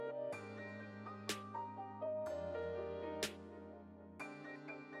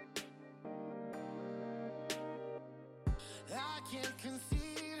I can't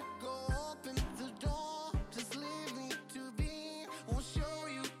concede. Go open the door. Just leave me to be. Won't show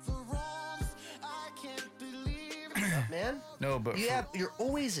you the wrongs. I can't believe. Man? No, but you're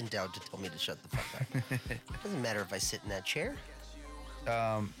always endowed to tell me to shut the fuck up. Doesn't matter if I sit in that chair.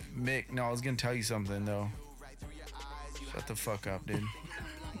 Mick, no, I was gonna tell you something though. Shut the fuck up, dude.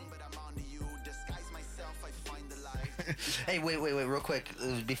 Hey, wait, real quick.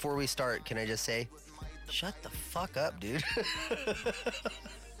 Before we start, can I just say, shut the fuck up, dude.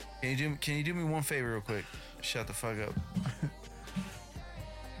 Can you do me one favor real quick? Shut the fuck up.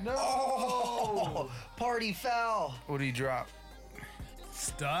 No! Oh, party foul! What do you drop?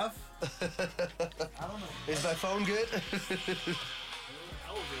 Stuff? I don't know. Is my phone good?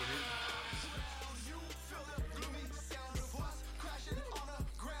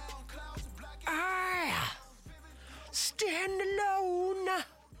 I stand alone.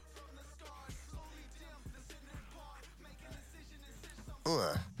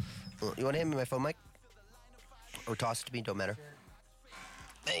 You want to hand me my phone, Mike? Or toss it to me? Don't matter.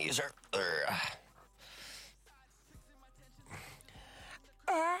 Thank you, sir.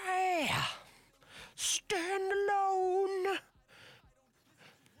 I stand alone.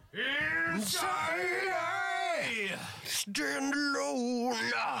 Inside I stand alone.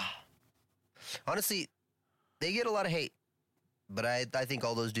 Honestly, they get a lot of hate, but I think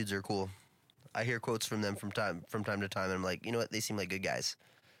all those dudes are cool. I hear quotes from them from time to time, and I'm like, you know what? They seem like good guys.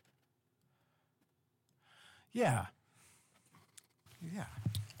 Yeah. Yeah.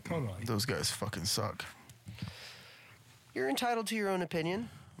 Totally. Those guys fucking suck. You're entitled to your own opinion,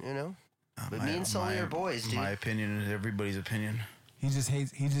 you know. But me and Sully are boys, dude. My opinion is everybody's opinion. He just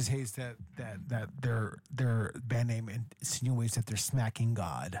hates that their band name insinuates that they're smacking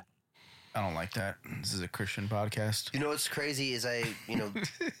God. I don't like that. This is a Christian podcast. You know what's crazy is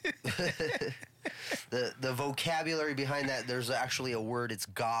the vocabulary behind that, there's actually a word, it's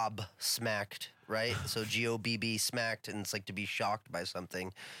gob smacked, right? So G-O-B-B smacked, and it's like to be shocked by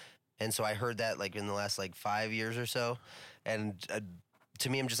something. And so I heard that like in the last like 5 years or so. And to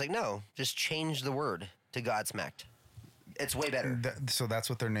me, I'm just like, no, just change the word to God smacked. It's way better. So that's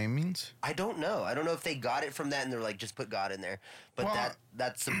what their name means? I don't know. I don't know if they got it from that and they're like, just put God in there. But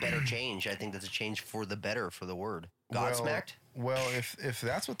that's a better change. I think that's a change for the better for the word. God smacked? Well, if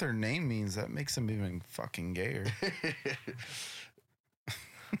that's what their name means, that makes them even fucking gayer.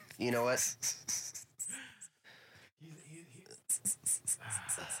 You know what?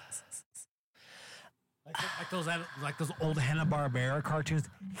 Like those old Hanna-Barbera cartoons.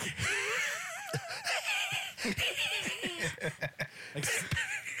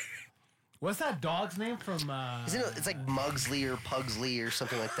 What's that dog's name from? It's like Mugsley or Pugsley or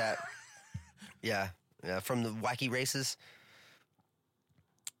something like that. Yeah, from the Wacky Races.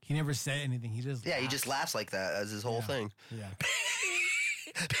 He never said anything. He just he just laughs like that as his whole thing. Yeah.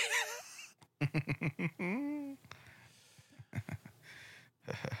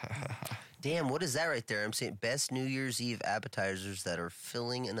 Damn, what is that right there? I'm saying best New Year's Eve appetizers that are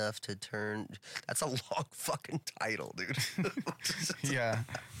filling enough to turn. That's a long fucking title, dude. Yeah.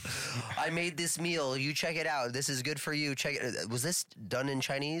 I made this meal. You check it out. This is good for you. Check it. Was this done in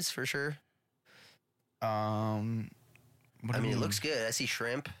Chinese for sure? It looks good. I see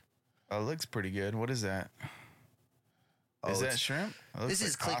shrimp. Oh, it looks pretty good. What is that? Is that shrimp? This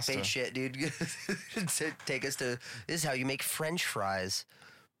is pasta. Clickbait shit, dude. Take us to. This is how you make French fries.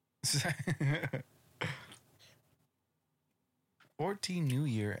 14 New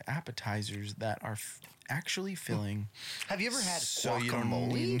Year appetizers that are actually filling. Have you ever had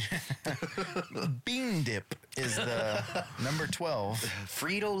guacamole? Bean dip is the number 12.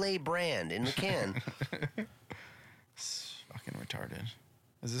 Frito-Lay brand in the can. It's fucking retarded.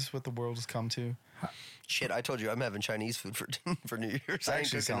 Is this what the world has come to? Shit, I told you I'm having Chinese food for New Year's. That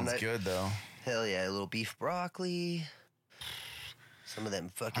actually sounds good, though. Hell yeah, a little beef broccoli. Some of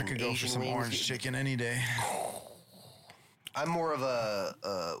them fucking Asian wings. I could go for some orange chicken any day. I'm more of a,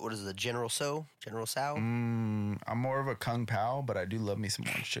 what is it, General Tso? I'm more of a Kung Pao, but I do love me some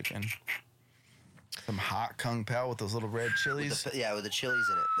orange chicken. Some hot Kung Pao with those little red chilies. With the chilies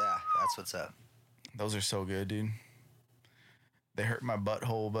in it. Yeah, that's what's up. Those are so good, dude. They hurt my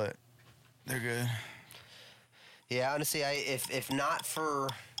butthole, but they're good. Yeah, honestly, if not for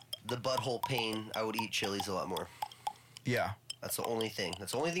the butthole pain, I would eat chilies a lot more. Yeah. That's the only thing.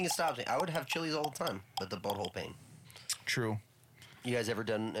 That's the only thing that stops me. I would have chilies all the time, but the butthole pain. True. You guys ever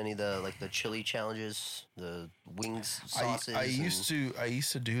done any of the chili challenges, the wings, sauces? I used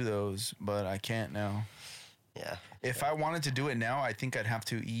to do those, but I can't now. Yeah. If I wanted to do it now, I think I'd have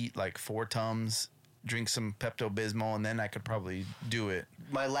to eat like 4 Tums drink some Pepto-Bismol, and then I could probably do it.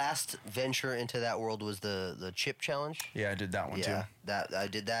 My last venture into that world was the chip challenge. Yeah, I did that one too. That I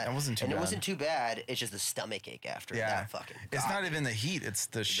did that. That wasn't too bad. It wasn't too bad. It's just the stomach ache after. Yeah, That fucking. it's got not me. even the heat; it's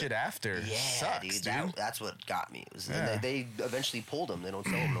the shit after. Yeah, Sucks, dude. That's what got me. It was, Yeah. they eventually pulled them. They don't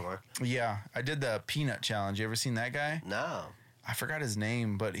sell them no more. Yeah, I did the peanut challenge. You ever seen that guy? No. I forgot his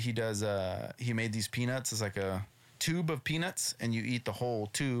name, but he does. He made these peanuts. It's like a tube of peanuts, and you eat the whole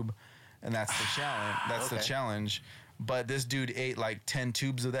tube, and that's the challenge. That's the Okay. challenge. But this dude ate like 10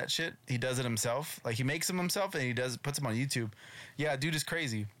 tubes of that shit. He does it himself. Like he makes them himself, and he puts them on YouTube. Yeah, dude is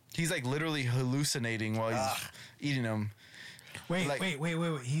crazy. He's like literally hallucinating while he's eating them. Wait, Like-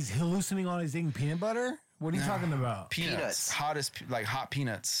 wait. He's hallucinating while he's eating peanut butter? What are you talking about? Peanuts. Like hot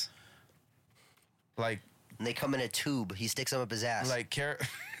peanuts. Like And they come in a tube. He sticks them up his ass. carrot.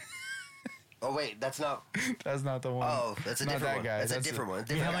 Oh wait, that's not. That's not the one. Oh, that's a Not different that one. guy. That's a different one. You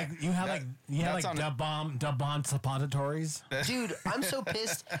Different have guy. like that's on Da Bomb suppositories. Dude, I'm so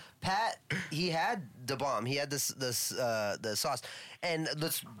pissed. Pat, he had the bomb. He had the sauce. And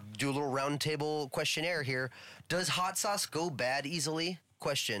let's do a little round table questionnaire here. Does hot sauce go bad easily?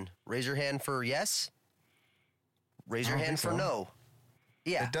 Question. Raise your hand for yes. Raise your I don't hand think for so. no.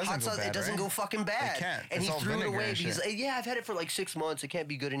 Yeah, It doesn't hot go sauce. bad, It doesn't right? go fucking bad. It can't. And It's he all threw it vinegar away. and He's shit. like, yeah, I've had it for like 6 months. It can't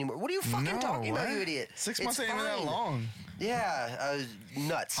be good anymore. What are you fucking talking about, you what? idiot? 6 It's months ain't even that fine. long. Yeah,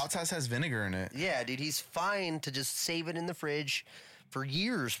 nuts. Hot sauce has vinegar in it. Yeah, dude, he's fine to just save it in the fridge for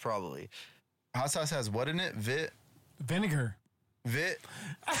years, probably. Hot sauce has what in it? Vinegar. Vit.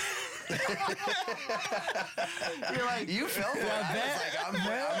 You're like, You fell for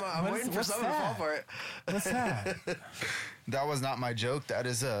it. I'm waiting for what's someone to fall that? for it. what's that? That was not my joke. That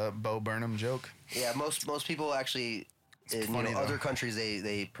is a Bo Burnham joke. Yeah, most people actually in funny, though. other countries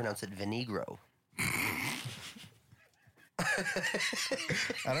they pronounce it vinegro.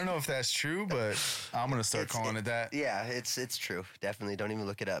 I don't know if that's true, but I'm gonna start calling it that. Yeah, it's true. Definitely, don't even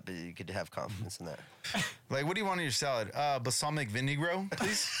look it up. You could have confidence in that. Like, what do you want in your salad? Balsamic vinegro,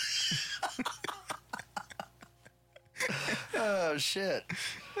 please. Oh shit!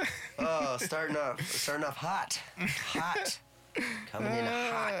 Oh, starting off hot, coming in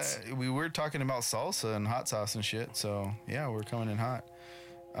hot. We were talking about salsa and hot sauce and shit, so yeah, we're coming in hot.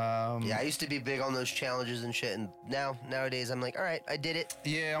 Yeah, I used to be big on those challenges and shit, and nowadays I'm like, all right, I did it.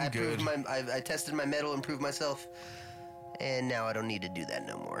 Yeah, I'm I good. proved I tested my metal, improved myself, and now I don't need to do that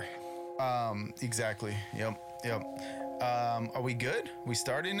no more. Exactly. Yep. Are we good? We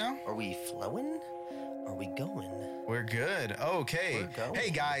starting now? Are we flowing? Are we going? We're good. Okay. We're going. Hey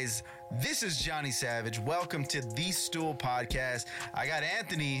guys, this is JonnySavag. Welcome to Thee Stool Podcast. I got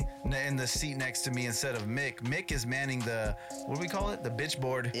Anthony in the seat next to me instead of Mick. Mick is manning the, what do we call it? The bitch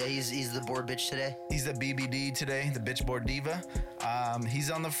board. Yeah, he's the board bitch today. He's the BBD today, the bitch board diva. He's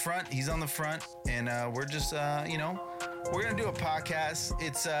on the front, and we're just, we're gonna do a podcast.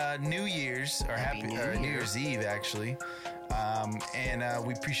 It's New Year's, or Happy New Year. New Year's Eve, actually. And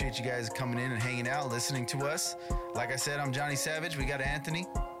we appreciate you guys coming in and hanging out, listening to us. Like I said, I'm JonnySavag. We got Anthony,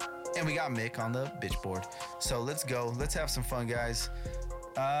 and we got Mick on the bitch board. So let's go. Let's have some fun, guys.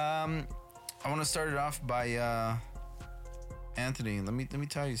 I want to start it off by Anthony. Let me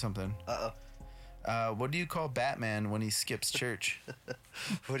tell you something. What do you call Batman when he skips church?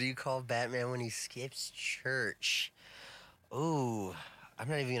 What do you call Batman when he skips church? Ooh, I'm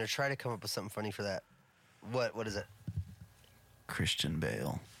not even gonna try to come up with something funny for that. What is it? Christian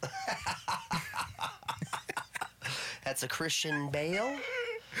Bale. That's a Christian Bale?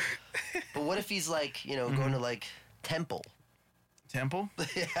 But what if he's like, going to like temple? Temple?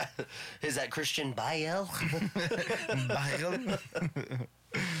 Yeah. Is that Christian Bale? Bale.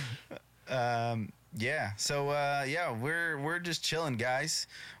 Yeah. So we're just chilling, guys.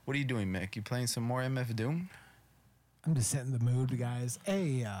 What are you doing, Mick? You playing some more MF Doom? I'm just setting the mood, guys.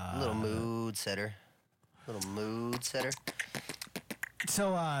 Hey, Little mood setter.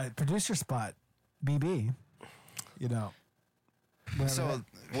 so producer spot, BB. So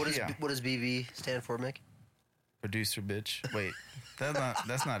What does BB stand for, Mick? producer bitch. Wait,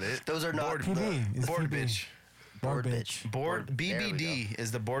 that's not it. Those are not board, PB is board PB. bitch. Board bitch. Board There we BBD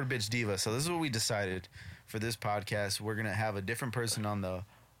is the board bitch diva. So this is what we decided for this podcast. We're gonna have a different person on the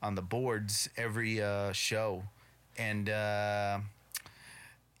boards every show, and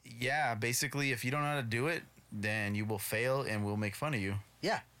basically, if you don't know how to do it, then you will fail, and we'll make fun of you.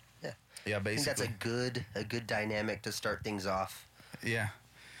 Yeah. Yeah, I think basically. that's a good dynamic to start things off. Yeah.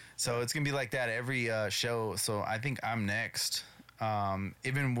 So it's gonna be like that every show. So I think I'm next.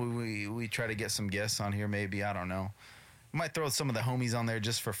 Even we try to get some guests on here, maybe, I don't know. We might throw some of the homies on there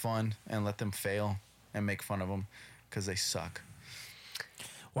just for fun and let them fail and make fun of them because they suck.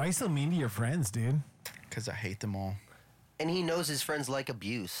 Why are you so mean to your friends, dude? Because I hate them all. And he knows his friends like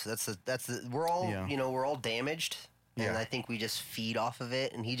abuse. We're all, we're all damaged. And Yeah. I think we just feed off of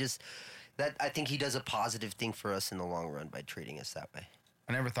it. And I think he does a positive thing for us in the long run by treating us that way.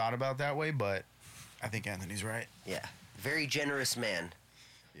 I never thought about it that way, but I think Anthony's right. Yeah. Very generous man.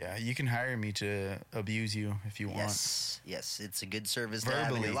 Yeah, you can hire me to abuse you if you want. Yes. It's a good service to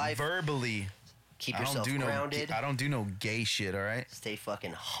have in your life. Verbally. Keep yourself grounded. I don't do no gay shit, all right? Stay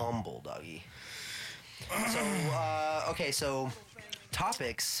fucking humble, doggy. So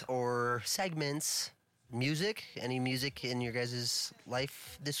topics or segments, music. Any music in your guys'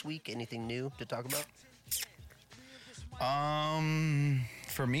 life this week? Anything new to talk about?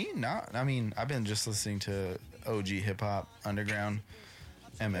 For me, not. I mean, I've been just listening to OG hip hop, underground,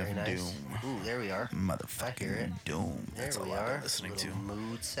 Very MF nice. Doom, Ooh, there we are. I hear motherfucking it. Doom. There That's we all I've are. been listening to. Little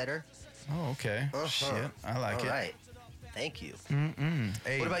mood setter. Oh, okay. Shit, I like All it. right. Thank you.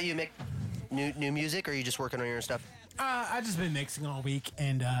 Hey, What about you, Mick? New music, or are you just working on your own stuff? I've just been mixing all week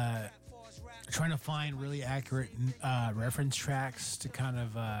and trying to find really accurate reference tracks to kind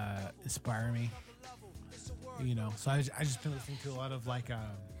of inspire me. So I just been listening to a lot of like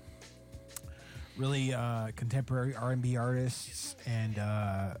really contemporary R&B artists and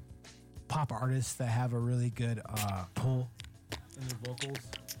pop artists that have a really good pull in their vocals.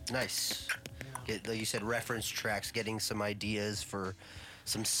 Nice. Like you said, reference tracks, getting some ideas for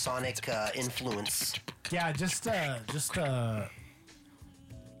some sonic influence. Yeah, just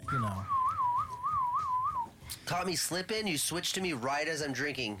Caught me slipping. You switched to me right as I'm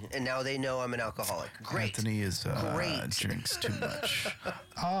drinking, and now they know I'm an alcoholic. Great. Anthony is Great. drinks too much.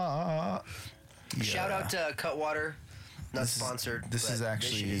 Shout out to Cutwater. Not sponsored. This but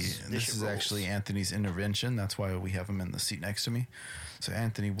is this actually Anthony's intervention. That's why we have him in the seat next to me. So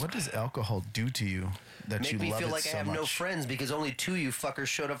Anthony, what does alcohol do to you that Make you me love feel it like so I have much? no friends because only 2 of you fuckers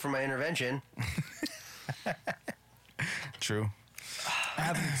showed up for my intervention. True. I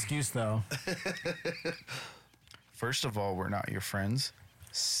have an excuse though. First of all, we're not your friends.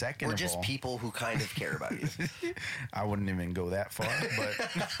 Second We're of just all, people who kind of care about you. I wouldn't even go that far, but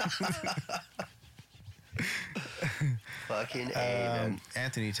Fucking A, man.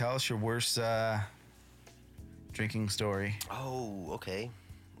 Anthony, tell us your worst drinking story. Oh, okay.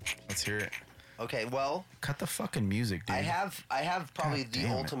 Let's hear it. Okay, well, Cut the fucking music, dude. I have probably God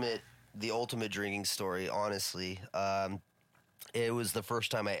damn it. the ultimate drinking story, honestly. It was the first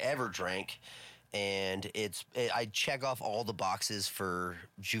time I ever drank, and I check off all the boxes for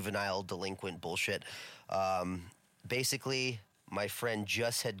juvenile delinquent bullshit. Basically, my friend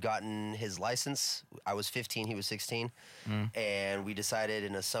just had gotten his license. I was 15, he was 16, and we decided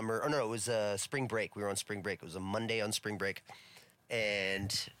in a summer. Oh no, it was a spring break. We were on spring break. It was a Monday on spring break,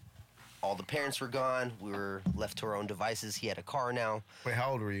 and all the parents were gone. We were left to our own devices. He had a car now. Wait,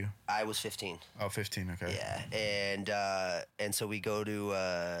 how old were you? I was 15. Oh, 15, okay. Yeah, and so we go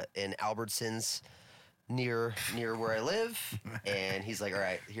to in Albertsons near where I live, and he's like, "All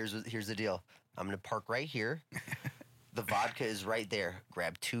right, here's the deal. I'm gonna park right here. The vodka is right there.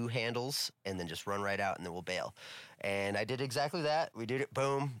 Grab 2 handles and then just run right out, and then we'll bail." And I did exactly that. We did it.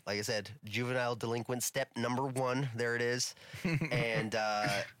 Boom. Like I said, juvenile delinquent step number 1. There it is. And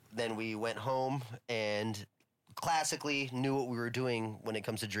then we went home and classically knew what we were doing when it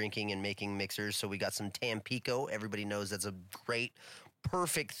comes to drinking and making mixers. So we got some Tampico. Everybody knows that's a great,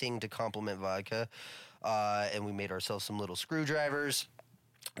 perfect thing to complement vodka. And we made ourselves some little screwdrivers.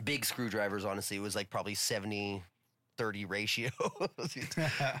 Big screwdrivers, honestly. It was like probably 70-30 ratio.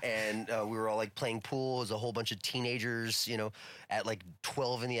 And we were all like playing pool. It was a whole bunch of teenagers, at like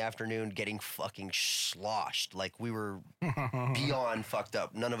 12 in the afternoon getting fucking sloshed. Like we were beyond fucked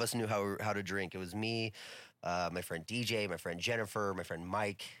up. None of us knew how to drink. It was me, my friend DJ, my friend Jennifer, my friend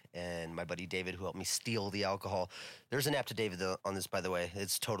Mike, and my buddy David, who helped me steal the alcohol. There's an app to David on this, by the way.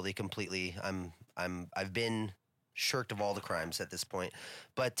 It's totally completely. I've been shirked of all the crimes at this point,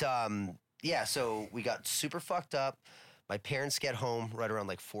 but yeah. So we got super fucked up. My parents get home right around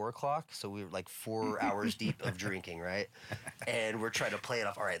like 4 o'clock. So we were like 4 hours deep of drinking, right? And we're trying to play it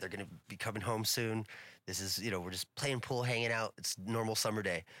off. All right, they're going to be coming home soon. This is, we're just playing pool, hanging out. It's normal summer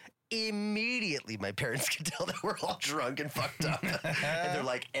day. Immediately, my parents can tell that we're all drunk and fucked up. And they're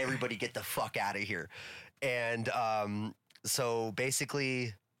like, everybody get the fuck out of here. And so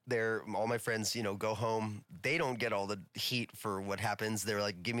basically, all my friends, go home. They don't get all the heat for what happens. They're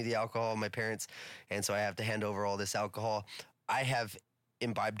like, give me the alcohol, my parents. And so I have to hand over all this alcohol. I have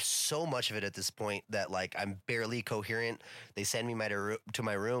imbibed so much of it at this point that like I'm barely coherent. They send me to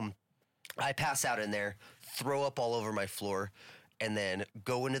my room. I pass out in there, throw up all over my floor. and then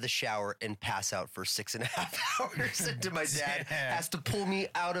go into the shower and pass out for 6.5 hours. And my dad has to pull me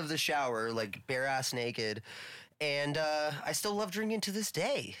out of the shower, like bare ass naked. And I still love drinking to this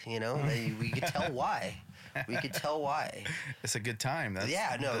day. You know, we could tell why. We could tell why. It's a good time. Like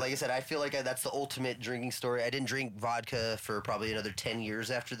I said, I feel like that's the ultimate drinking story. I didn't drink vodka for probably another 10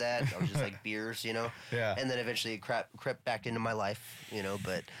 years after that. I was just like beers, you know? Yeah. And then eventually it crept back into my life, you know?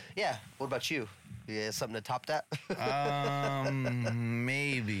 But yeah, what about you? You have something to top that?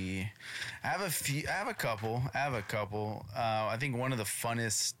 Maybe. I have a couple. I think one of the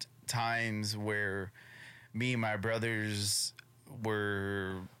funnest times where me and my brothers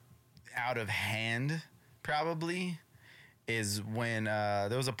were out of hand probably is when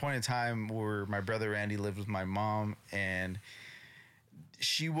there was a point in time where my brother Randy lived with my mom, and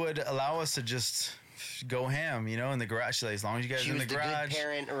she would allow us to just go ham, you know, in the garage. She's like, as long as you guys are in the garage. Good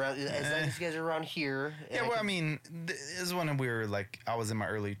parent around, as long as you guys are around here. Yeah, well, I mean, this is when we were like, I was in my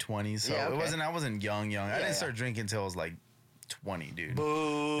early 20s, so I wasn't young. I didn't start drinking until I was like 20, dude.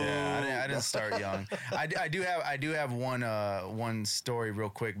 Boo. Yeah, I didn't start young. I do have one story real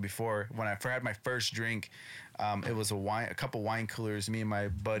quick before when I had my first drink. It was a couple wine coolers. Me and my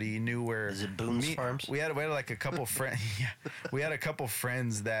buddy knew where. Is it Boone's Farms? We had like a couple friends. Yeah, we had a couple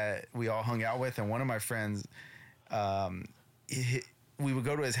friends that we all hung out with, and one of my friends, we would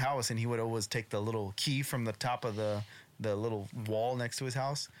go to his house, and he would always take the little key from the top of the little wall next to his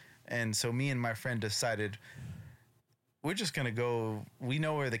house. And so me and my friend decided, we're just going to go. We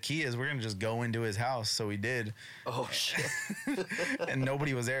know where the key is. We're going to just go into his house. So we did. Oh, shit. And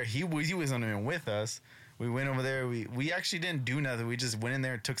nobody was there. He wasn't even with us. We went over there. We actually didn't do nothing. We just went in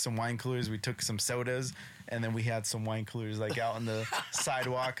there and took some wine coolers. We took some sodas. And then we had some wine coolers like out on the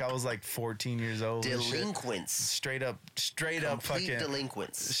sidewalk. I was like 14 years old. Delinquents. Straight up Complete fucking.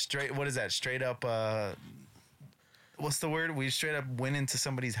 delinquents. What is that? Straight up. What's the word? We straight up went into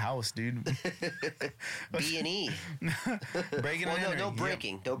somebody's house, dude. B&E. Breaking well, and entering. no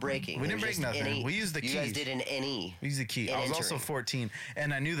breaking. Yep. No breaking. We didn't break nothing. NE. We used the key. You guys did an NE. We used the key. I was also 14,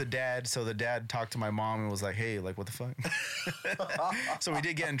 and I knew the dad, so the dad talked to my mom and was like, "Hey, like, what the fuck?" So we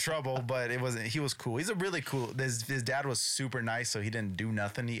did get in trouble, but it wasn't. He was cool. He's a really cool. His dad was super nice, so he didn't do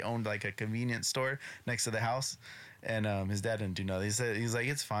nothing. He owned like a convenience store next to the house, and his dad didn't do nothing. He said he's like,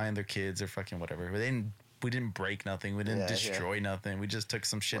 "It's fine. They're kids. They're fucking whatever." But we didn't break nothing. We didn't destroy nothing. We just took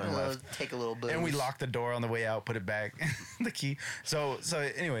some shit and left. Take a little bit. And we locked the door on the way out, put it back, the key. So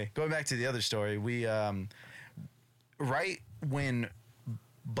anyway, going back to the other story, we right when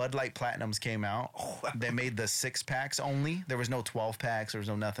Bud Light Platinums came out, they made the 6-packs only. There was no 12-packs. There was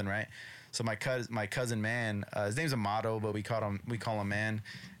no nothing, right? So my cousin Man, his name's Amato, but we call him Man.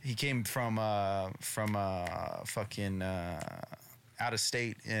 He came from fucking out of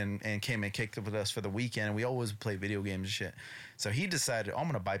state and came and kicked it with us for the weekend, and we always play video games and shit. So he decided, I'm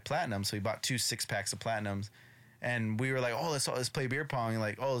gonna buy platinum. So he bought 2 6-packs of platinums, and we were like, oh, let's play beer pong.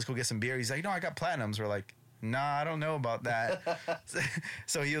 Like, oh, let's go get some beer. He's like, no, I got platinums. We're like, nah, I don't know about that.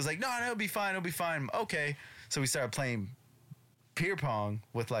 So he was like, no, it'll be fine. Okay. So we started playing beer pong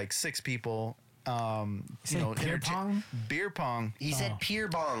with like 6 people. Beer pong? Beer pong. He said peer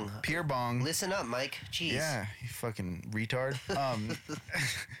bong. Beer bong. Listen up, Mike. Jeez. Yeah, you fucking retard.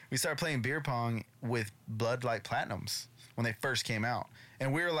 We started playing beer pong with Bud Light Platinums when they first came out.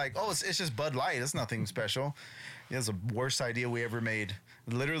 And we were like, oh, it's just Bud Light. It's nothing special. It was the worst idea we ever made.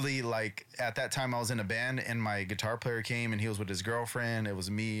 Literally, like, at that time I was in a band, and my guitar player came, and he was with his girlfriend. It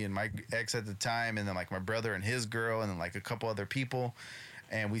was me and my ex at the time, and then, like, my brother and his girl, and then, like, a couple other people.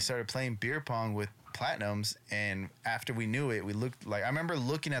 And we started playing beer pong with platinums, and after we knew it, we looked like, I remember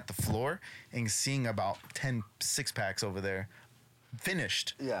looking at the floor and seeing about 10 6-packs over there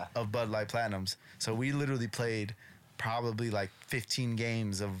finished of Bud Light Platinums. So we literally played probably like 15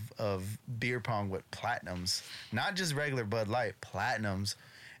 games of beer pong with platinums, not just regular Bud Light, platinums.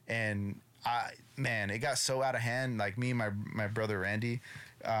 And it got so out of hand. Like me and my brother Randy,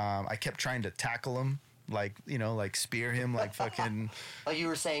 I kept trying to tackle him. Like, you know, like spear him, like fucking. Like you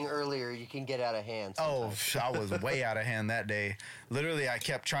were saying earlier, you can get out of hand sometimes. Oh, I was way out of hand that day. Literally, I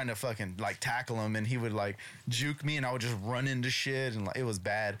kept trying to fucking like tackle him, and he would like juke me, and I would just run into shit, and like, it was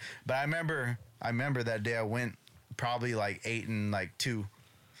bad. But I remember that day I went probably like 8-2.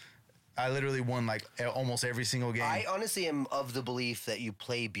 I literally won like almost every single game. I honestly am of the belief that you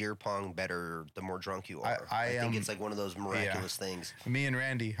play beer pong better the more drunk you are. I think it's like one of those miraculous things. Me and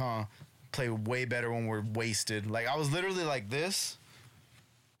Randy, play way better when we're wasted. Like, I was literally like this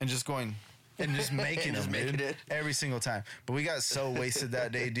and just going and just making them, dude, every single time. But we got so wasted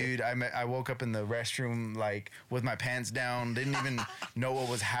that day, dude. I woke up in the restroom, like, with my pants down, didn't even know what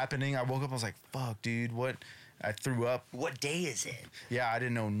was happening. I woke up, I was like, fuck, dude, what? I threw up. What day is it? Yeah, I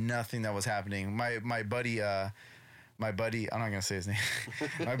didn't know nothing that was happening. My buddy, I'm not gonna say his name.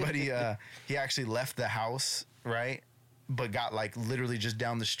 My buddy, he actually left the house, right? But got like literally just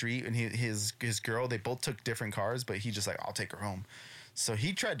down the street, and his girl, they both took different cars, but he just like, I'll take her home. So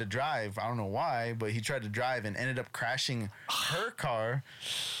he tried to drive. I don't know why, but he tried to drive and ended up crashing her car,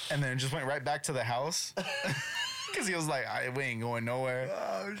 and then just went right back to the house. Because he was like, we ain't going nowhere.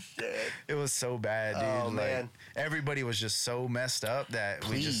 Oh, shit. It was so bad, dude. Oh, like, man. Everybody was just so messed up that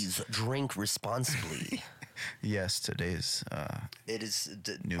Please drink responsibly. Yes, today's It is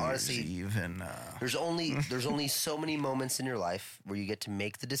New honestly, Year's Eve, and there's only so many moments in your life where you get to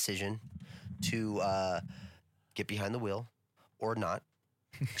make the decision to get behind the wheel or not.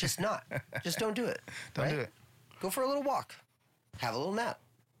 Just not. Just don't do it. Don't do it. Go for a little walk. Have a little nap.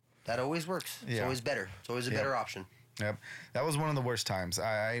 That always works. It's Yeah. always better. It's always a better option. Yep. That was one of the worst times.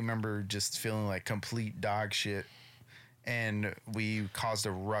 I remember just feeling like complete dog shit. And we caused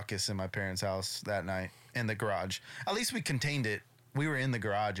a ruckus in my parents' house that night in the garage. At least we contained it. We were in the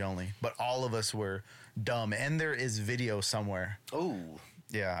garage only, but all of us were dumb. And there is video somewhere. Oh.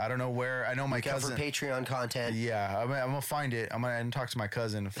 Yeah, I don't know where. I know my Look out cousin. for Patreon content. Yeah, I'm gonna find it. I'm gonna talk to my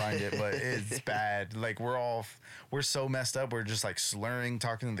cousin to find it, but it's bad. Like we're so messed up. We're just like slurring,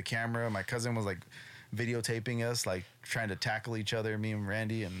 talking to the camera. My cousin was like videotaping us, like trying to tackle each other, me and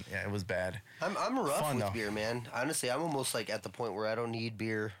Randy, and yeah, it was bad. I'm rough Fun, with though. beer, man. Honestly, I'm almost like at the point where I don't need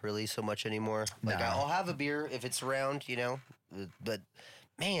beer really so much anymore. Like Nah. I'll have a beer if it's around, you know. But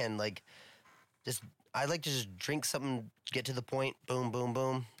man, like just I like to just drink something, get to the point, boom, boom,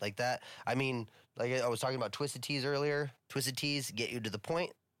 boom, like that. I mean, like I was talking about Twisted Teas earlier. Twisted Teas get you to the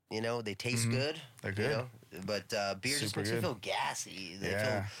point. You know, they taste good. They're You good. know? But beer just Super makes me good. feel gassy. They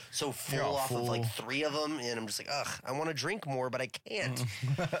Yeah. feel so full You're all off of like full. 3 of them. And I'm just like, ugh, I want to drink more, but I can't.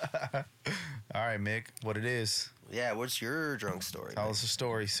 All right, Mick, what it is? Yeah, what's your drunk story? Tell us a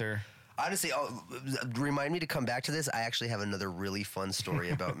story, sir. Honestly, remind me to come back to this. I actually have another really fun story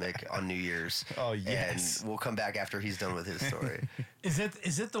about Mick on New Year's. Oh, yes. And we'll come back after he's done with his story. Is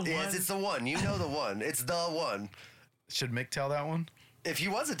it the one? Yes, it's the one. You know the one. It's the one. Should Mick tell that one? If he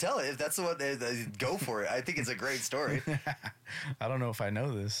wants to tell it, if that's the one, go for it. I think it's a great story. I don't know if I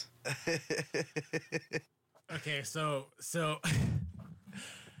know this. Okay, so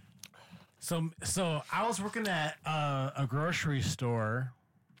I was working at a grocery store.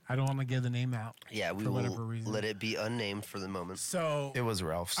 I don't want to give the name out. Yeah, we for will whatever reason. let it be unnamed for the moment. So It was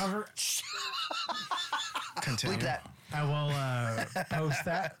Ralph's. Continue. Bleep that. I will post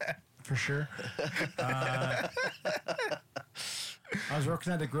that for sure. I was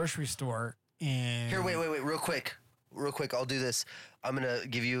working at a grocery store, and Here, wait, real quick. I'll do this. I'm going to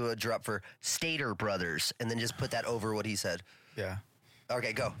give you a drop for Stater Brothers and then just put that over what he said. Yeah.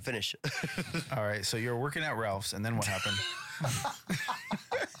 Okay, go. Finish. All right, so you're working at Ralph's, and then what happened?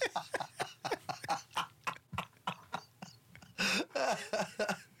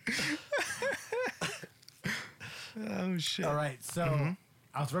 Oh, shit. All right, so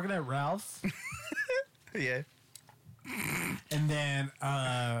I was working at Ralph's, Yeah. and then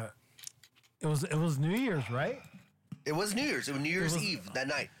it was New Year's, right? It was New Year's. It was New Year's was- Eve that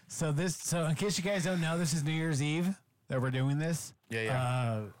night. So in case you guys don't know, this is New Year's Eve that we're doing this.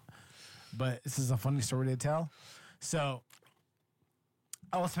 Yeah. But this is a funny story to tell. So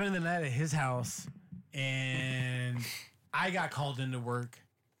I was spending the night at his house, and I got called into work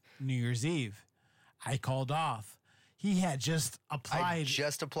New Year's Eve. I called off. He had just applied. I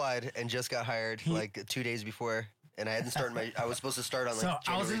just applied and just got hired like 2 days before, and I hadn't started I was supposed to start on like so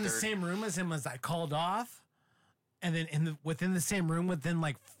I was January in the 3rd. same room as him as I called off, and then within the same room, within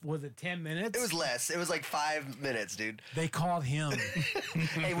like was it 10 minutes? It was less. It was like 5 minutes, dude. They called him.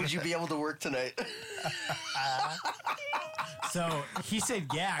 Hey, would you be able to work tonight? So he said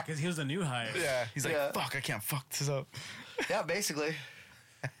yeah because he was a new hire. Yeah. He's like, Yeah. fuck, I can't fuck this up. Yeah, basically.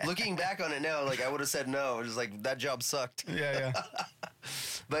 Looking back on it now, like I would have said no. It was like that job sucked. Yeah.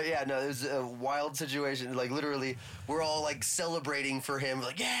 But yeah, no, it was a wild situation. Like literally, we're all like celebrating for him.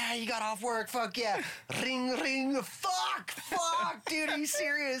 Like, yeah, you got off work. Fuck yeah. Ring, ring. Fuck, dude. Are you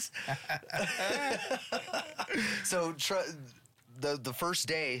serious? So the first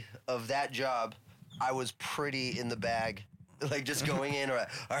day of that job, I was pretty in the bag. Like just going in, all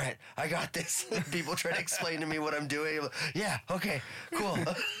right, I got this. People try to explain to me what I'm doing. I'm like, yeah, okay, cool.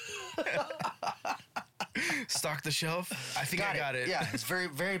 Stock the shelf. I think I got it. Yeah, it's very,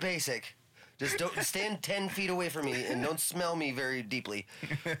 very basic. Just don't stand 10 feet away from me and don't smell me very deeply.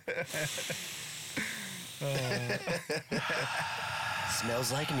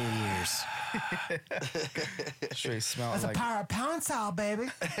 Smells like New Year's. Straight smell That's like. a pound style, baby.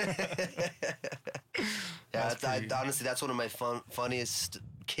 Yeah, honestly, that's one of my funniest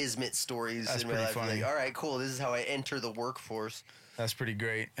kismet stories That's in my pretty life. funny. Like, all right, cool. This is how I enter the workforce. That's pretty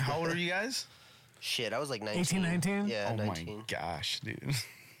great. How old are you guys? Shit, I was like 19. 18, 19? Yeah, Oh 19. my gosh, dude.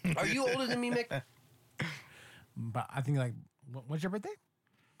 Are you older than me, Mick? But I think like, what's your birthday?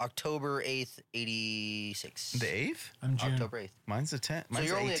 October 8th, 86. The 8th? I'm June. October 8th. Mine's the 10th. So Mine's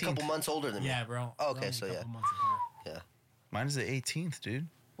you're the only 18th. a couple months older than me. Yeah, bro. Oh, We're okay, only so a yeah. couple months apart. Yeah. Mine is the 18th, dude.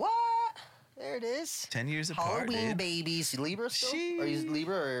 What? There it is. 10 years apart, Halloween dude. babies. Libra still? Sheesh. Are you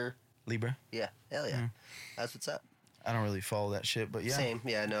Libra or? Libra. Yeah. Hell yeah. That's what's up. I don't really follow that shit, but yeah. Same.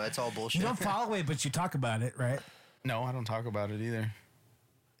 Yeah, no, it's all bullshit. You don't follow it, but you talk about it, right? No, I don't talk about it either.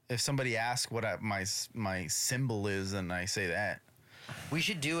 If somebody asks what my symbol is, then I say that. We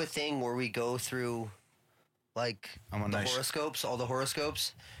should do a thing where we go through like I'm a the nice- horoscopes, all the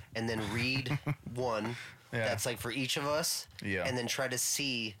horoscopes, and then read one Yeah. that's like for each of us. Yeah. And then try to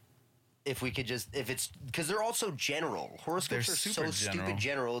see if we could if it's because they're all so general. Horoscopes They're are super so stupid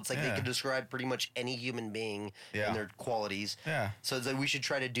general. It's like they Yeah. could describe pretty much any human being Yeah. and their qualities. Yeah. So it's like we should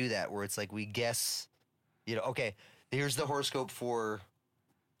try to do that where it's like we guess, okay, here's the horoscope for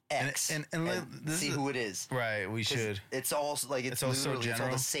X And this see is- who it is. Right, we 'Cause should. It's all like it's all so literally it's all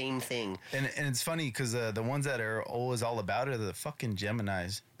general. the same thing. And it's funny because the ones that are always all about it are the fucking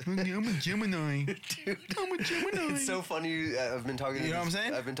Geminis. I'm a Gemini. Dude, I'm a Gemini. it's so funny. I've been talking. You know what I'm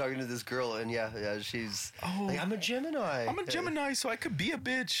saying? I've been talking to this girl, and yeah, she's Oh. like, I'm a Gemini. I'm a Gemini, so I could be a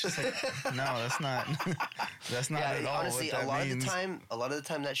bitch. It's like, no, that's not. That's not Yeah, at all. honestly, what that a lot means. of the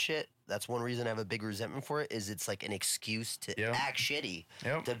time, that shit. That's one reason I have a big resentment for it. Is it's like an excuse to Yep. act shitty.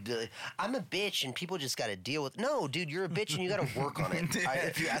 Yep. To be like, I'm a bitch, and people just got to deal with. No, dude, you're a bitch, and you got to work on it.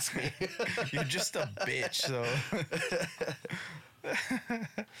 If you ask me. You're just a bitch. So.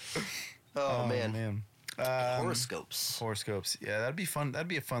 Oh man. Horoscopes. Horoscopes. Yeah, that'd be fun. That'd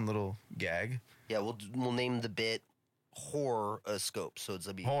be a fun little gag. Yeah, we'll name the bit horoscope. So it's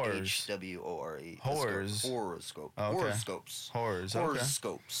Horrors. HWORE. Horrors. Horoscope. Okay. Horoscopes. Horrors. Okay.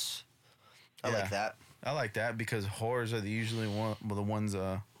 Horoscopes. I Yeah. like that. I like that because whores are usually the ones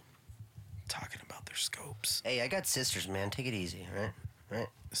talking about their scopes. Hey, I got sisters, man. Take it easy, right? Right.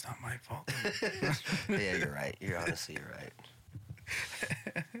 It's not my fault. Yeah, you're right. You're right.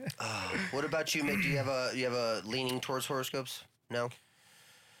 What about you, Mick? Do you have a leaning towards horoscopes? No.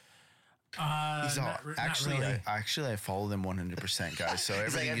 He's all, Not actually, really. I follow them 100%, guys. So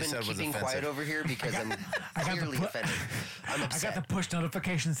He's like, everything I've you been said was keeping offensive. quiet over here because I'm got the clearly pu- offended. I'm I upset. got the push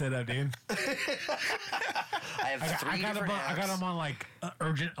notification set up, dude. I have three I got different apps. I got them on like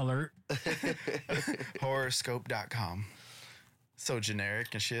urgent alert. Horoscope.com. So generic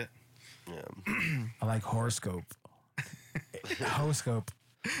and shit. I like horoscope. Horoscope.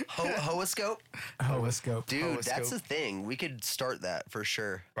 Horoscope? Horoscope. Dude, Horoscope. that's the thing. We could start that for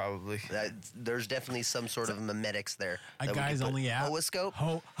sure. Probably. There's definitely some sort of memetics there. A that we could guy's put. only app. Horoscope?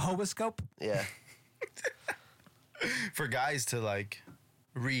 Horoscope. Yeah. For guys to like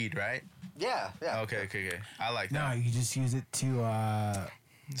read, right? Yeah. Okay. I like No, that. you just use it to.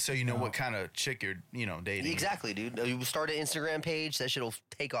 So you know what kind of chick you're, dating. Exactly, dude. You start an Instagram page, that shit'll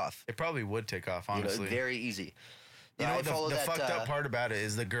take off. It probably would take off, You know, honestly. very easy. You know I what follow the that, fucked up part about it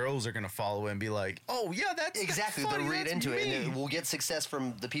is the girls are gonna follow it and be like, "Oh yeah, that's Exactly, That's funny, they'll read that's into it, me." and we'll get success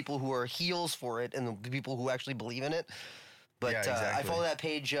from the people who are heels for it and the people who actually believe in it. But Yeah, I exactly. follow that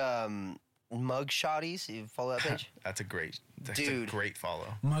page, Mug Shotties. You follow that page? That's a great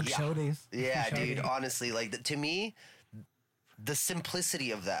follow. Mug Yeah. show days. Yeah, Show dude. days. Honestly, like to me, the simplicity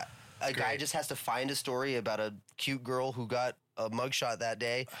of that. A guy great. just has to find a story about a cute girl who got a mugshot that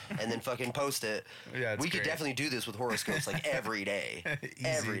day and then fucking post it. Yeah, it's we could great. definitely do this with horoscopes like every day. Easy.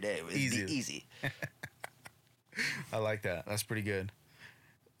 Every day. It'd Easy. be easy. I like that. That's pretty good.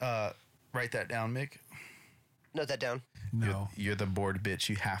 Write that down, Mick. Note that down. No. You're the bored bitch.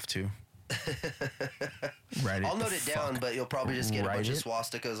 You have to. Write it. I'll note it down, but you'll probably just get a Write bunch of it.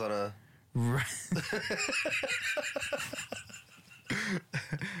 swastikas on a.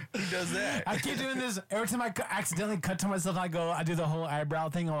 Who does that? I keep doing this every time I accidentally cut to myself. I do the whole eyebrow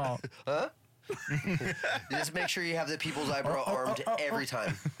thing. All Just make sure you have the people's eyebrow armed every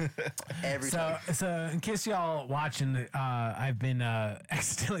time. Every time. So in case y'all watching, I've been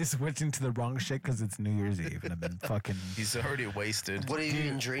accidentally switching to the wrong shit because it's New Year's Eve and I've been fucking. He's already wasted. What have you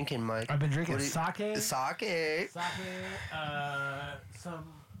been drinking, Mike? I've been drinking What do you- sake. Sake. Some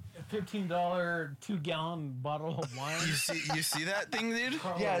 $15 2-gallon bottle of wine. You see that thing, dude?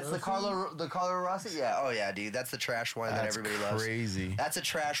 Yeah, it's the Carlo Rossi. Yeah, oh yeah, dude, that's the trash wine that That's everybody loves. crazy. That's a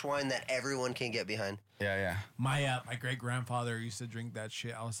trash wine that everyone can get behind. Yeah. My great grandfather used to drink that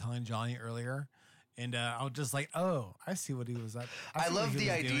shit. I was telling Johnny earlier, And I was just like, oh, I see what he was up. I love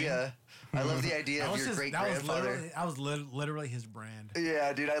the idea. I love the idea of your great grandfather. That was literally his brand.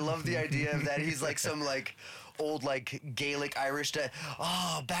 Yeah, dude, I love the idea of that. He's like some like old like Gaelic Irish.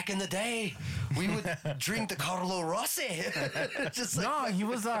 Back in the day, we would drink the Carlo Rossi. Just like, No, he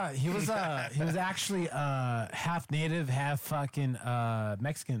was actually half native, half fucking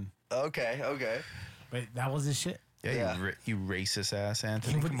Mexican. Okay. But that was his shit. Yeah, you racist ass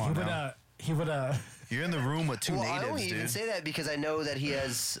Anthony. Come on now. You're in the room with two well, natives, I only dude. even say that because I know that he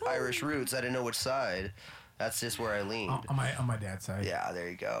has Irish roots. I didn't know which side. That's just where I leaned. On my dad's side. Yeah, there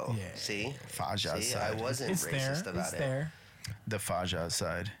you go. Yeah. See? Faja's See, side. I wasn't racist about it's it. there. The Faja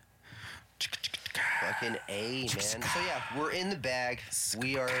side. Fucking A, man. So yeah, we're in the bag.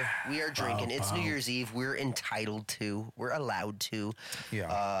 We are drinking. It's New Year's Eve. We're entitled to. We're allowed to.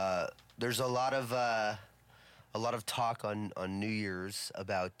 Yeah. There's a lot of talk on New Year's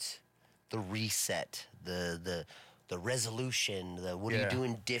about the reset, the resolution, what are you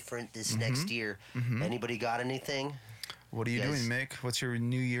doing different this next year? Anybody got anything? What are you doing, Mick? What's your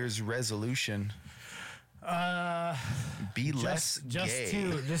New Year's resolution? Be less gay.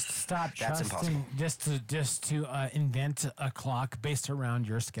 Just to stop That's trusting. Just to invent a clock based around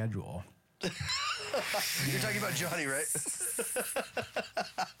your schedule. You're talking about Johnny, right?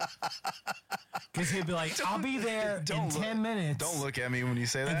 Because he'd be like, "I'll be there in 10 minutes." Don't look at me when you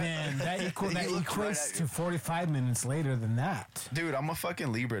say that. And then that looked right equates at to you. 45 minutes later than that. Dude, I'm a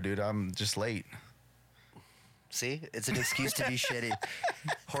fucking Libra, dude. I'm just late. See? It's an excuse to be shitty.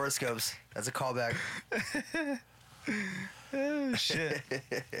 Horoscopes. That's a callback. Oh, shit.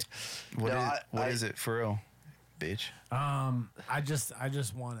 What is it for real, bitch? I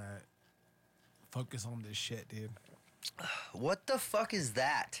just want to focus on this shit, dude. What the fuck is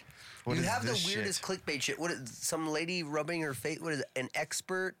that? What you is have the this weirdest clickbait shit. What is some lady rubbing her face? What is it? An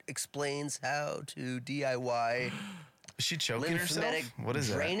expert explains how to DIY Is she choking herself? lymphatic What is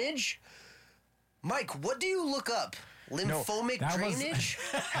drainage? Mike, what do you look up? Lymphomic that was- drainage?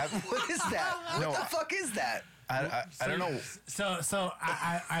 What is that? What the fuck is that? that? I don't know. So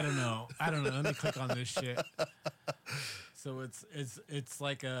I don't know. Let me click on this shit. So it's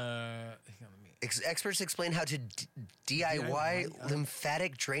like a. Hang on, let me. Experts explain how to DIY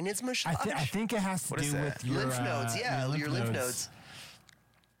lymphatic drainage massage. I think it has to What is do that? with your lymph nodes. Yeah, your lymph nodes.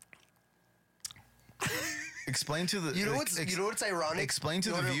 Explain to the. You know what's ironic? Explain to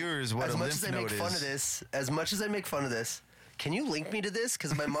You the wanna- viewers what as a much lymph as I make node fun is. of this, as much as I make fun of this, can you link me to this?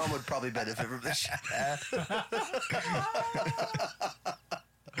 Because my mom would probably benefit from this shit.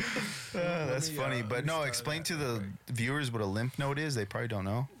 That's funny, but no. Explain to the viewers what a lymph node is. They probably don't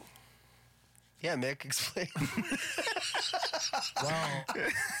know. Yeah, Mick, explain. Well,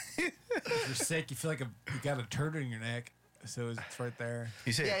 if you're sick, you feel like you got a turd in your neck, so it's right there.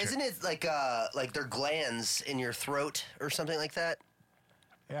 You say Yeah, isn't it like they're glands in your throat or something like that?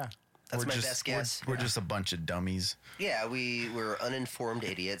 Yeah. That's my best guess. We're just a bunch of dummies. Yeah, we're uninformed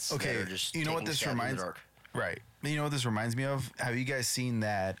idiots. Okay, that are just you know what taking this stab in the reminds? dark. Right. You know what this reminds me of? Have you guys seen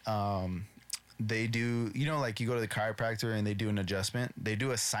that? They do. You know, like you go to the chiropractor and they do an adjustment. They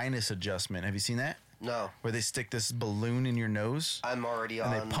do a sinus adjustment. Have you seen that? No, Where they stick this balloon in your nose, I'm already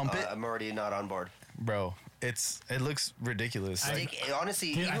And on. they pump it? I'm already not on board. bro. It looks ridiculous. I Like, think honestly,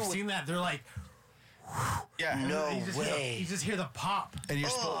 Dude, even I've with, seen that. They're like, yeah. no you way. just hear the pop. And you're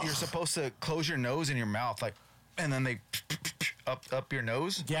supposed to close your nose and your mouth, like, and then they up your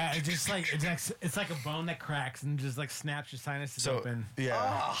nose. Yeah, it's like a bone that cracks and just like snaps your sinuses So open.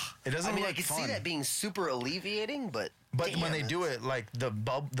 yeah, it doesn't I mean, look I can fun. see that being super alleviating, but But when damn, they do it, like the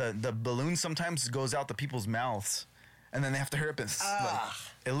balloon sometimes goes out the people's mouths, and then they have to hurry up and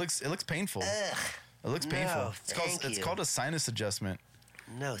like, it looks painful. Ugh, It looks painful. No, thank It's you. called a sinus adjustment.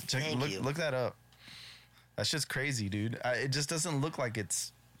 no, thank you. Look that up. That's just crazy, dude. It just doesn't look like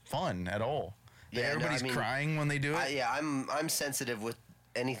it's fun at all. Yeah, no, Everybody's I mean, crying when they do it. Yeah, I'm sensitive with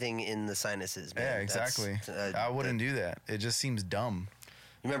anything in the sinuses, man. Yeah, That's, exactly. I wouldn't do that. It just seems dumb.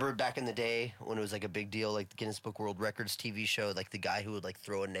 You remember back in the day when it was like a big deal, like the Guinness Book World Records TV show, like the guy who would like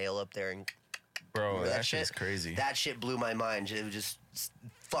throw a nail up there and Bro, remember that shit's crazy. That shit blew my mind. It just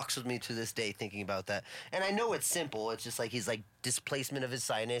fucks with me to this day thinking about that. And I know it's simple. It's just like he's like displacement of his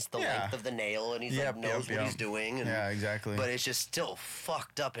sinus, the Yeah. length of the nail, and he's like knows what he's doing. And, Yeah, exactly. But it's just still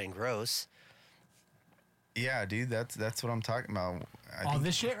fucked up and gross. Yeah, dude, that's what I'm talking about. I All think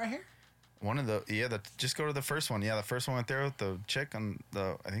this shit right here? one of the just go to the first one. Yeah, the first one right there with the chick on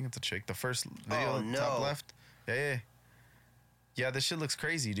I think it's a chick. The first video, Oh, no. top left. Yeah. Yeah, this shit looks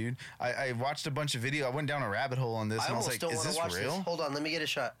crazy, dude. I watched a bunch of video. I went down a rabbit hole on this, I and I was almost like, don't "Is want to this watch real?" this. Hold on, let me get a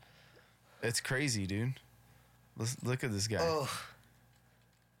shot. It's crazy, dude. Look at this guy. Oh,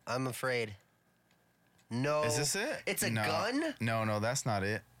 I'm afraid. No. Is this it? It's a No. gun? No, that's not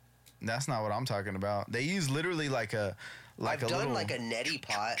it. That's not what I'm talking about. They use literally like a I've done little, like a neti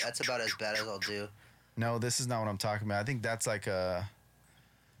pot. That's about as bad as I'll do. No, this is not what I'm talking about. I think that's like a.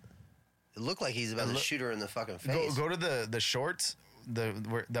 It looked like he's about to shoot her in the fucking face. Go to the shorts, the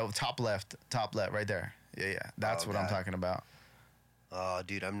top left, right there. Yeah. That's what I'm talking about. Oh,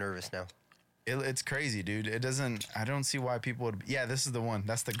 dude, I'm nervous now. It's crazy, dude. It doesn't. I don't see why people would. Yeah, this is the one.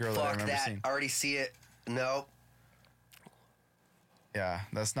 That's the girl that I Fuck remember that. seeing. I already see it. No. Yeah,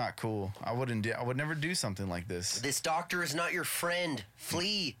 that's not cool. I would never do something like this. This doctor is not your friend.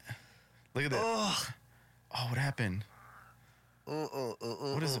 Flee. Look at that. Ugh. Oh, what happened?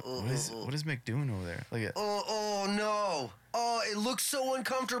 What is Mick doing over there? Look at. Oh no. Oh, it looks so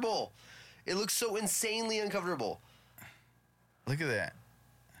uncomfortable. It looks so insanely uncomfortable. Look at that.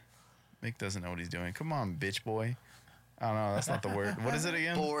 Mick doesn't know what he's doing. Come on, bitch boy. I don't know. That's not the word. What is it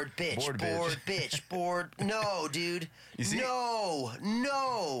again? Bored bitch. Bored Bored bitch. bitch. Bored. No, dude. You see? No.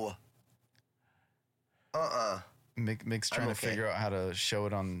 Mick's trying to okay. figure out how to show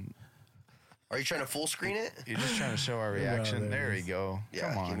it on. Are you trying to full screen it? You're just trying to show our reaction. there There it we is. go. Yeah,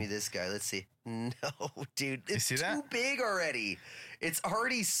 Come on. give me this guy. Let's see. No, dude. It's see too that? big already. It's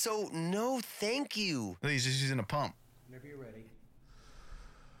already so... No, thank you. Look, he's just using a pump. Whenever you're ready.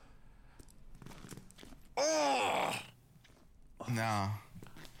 Oh! No.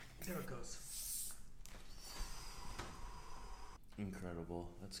 There it goes. Incredible.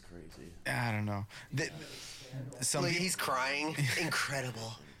 That's crazy. I don't know. Some Look, people, he's crying.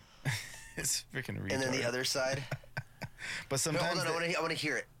 Incredible. it's freaking retarded. And then the other side. But No, sometimes, hold on. I want to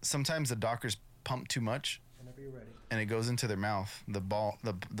hear it. sometimes the doctors pump too much, Whenever you're ready. and it goes into their mouth.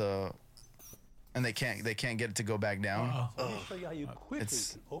 And they can't get it to go back down. Let me show you how you quickly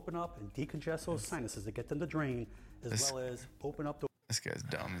It's- can open up and decongest those sinuses to get them to drain, as well as open up the This guy's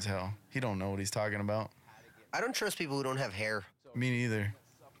dumb as hell. He don't know what he's talking about. I don't trust people who don't have hair. Me neither.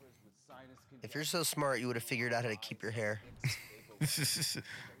 If you're so smart, you would have figured out how to keep your hair. Put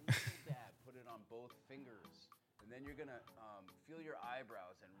it on both fingers, and then you're gonna feel your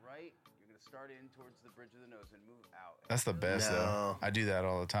eyebrows, and you're gonna start in towards the bridge of the nose and move out. That's the best though. No. I do that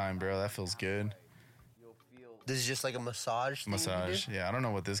all the time, bro. That feels good. You'll feel This is just like a massage thing you Massage. do? Yeah, I don't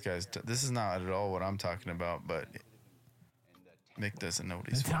know what this guy's. This is not at all what I'm talking about, but Mick doesn't know what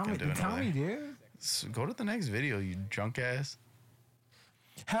he's fucking doing. Tell over me, there. dude. So go to the next video, you drunk ass.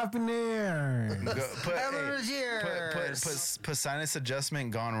 Happy New Year. Go, put, Happy hey, New Year. put sinus adjustment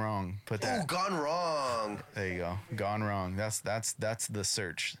gone wrong. Put Oh, that. gone wrong. There you go. Gone wrong. That's the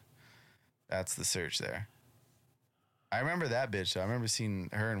search. That's the search there. I remember that bitch. I remember seeing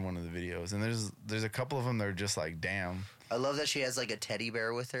her in one of the videos, and there's a couple of them that are just like, damn. I love that she has like a teddy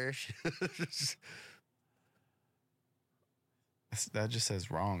bear with her. That just says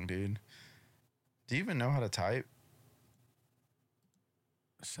wrong, dude. Do you even know how to type?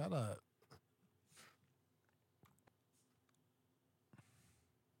 Shut up.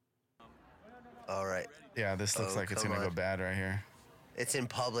 All right. Yeah, this looks Oh, like it's come gonna on. go bad right here. It's in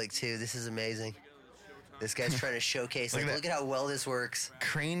public too. This is amazing. This guy's trying to showcase. Look Like, at look at how well this works.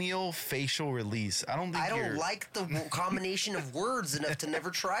 Cranial facial release. I don't think I don't you're- like the combination of words enough to never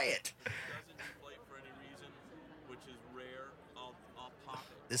try it. doesn't inflate for any reason, which is rare. I'll pop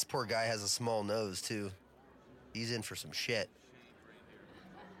it. This poor guy has a small nose too. He's in for some shit.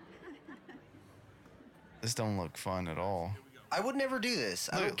 This don't look fun at all. I would never do this.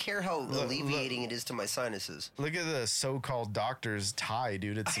 I Look- don't care how look- alleviating it is to my sinuses. Look at the so-called doctor's tie,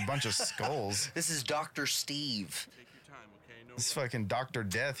 dude. It's a bunch of skulls. This is Dr. Steve. Take your time, okay? No This fucking Dr.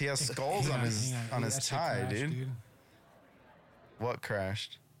 Death. He has skulls on his Hang his That shit tie, crashed, dude. What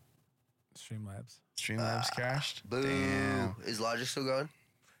crashed? Streamlabs. Streamlabs crashed? Boo. Damn. Is Logic still going?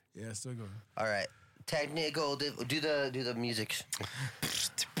 Yeah, still going. All right. Technical. Do the music.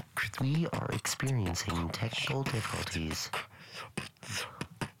 We are experiencing technical difficulties.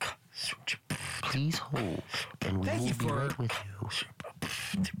 Please hold, and we Thank will you be for- right with you.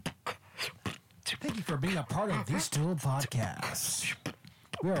 Thank you for being a part of Thee Stool Podcast.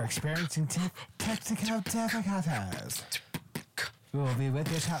 We are experiencing technical difficulties. We will be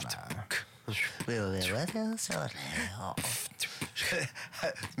with you shortly. We will be with you shortly.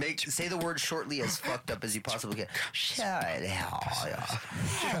 Say the word shortly as fucked up as you possibly can. Shortly.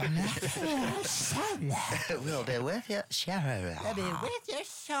 We'll be with you shortly. I'll be with you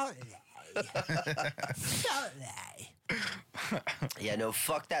shortly. Shortly. Yeah, no,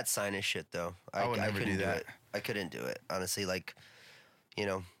 fuck that sinus shit though. I would never couldn't do that. It. I couldn't do it. Honestly, like, you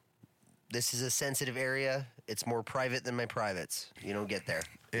know, this is a sensitive area. It's more private than my privates. You don't get there.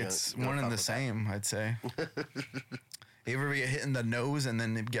 You It's don't one and fuck the with that. same, I'd say. You ever get hit in the nose and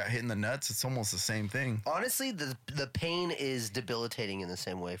then it got hit in the nuts? It's almost the same thing. Honestly, the pain is debilitating in the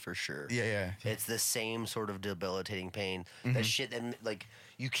same way for sure. Yeah. It's the same sort of debilitating pain. That shit that like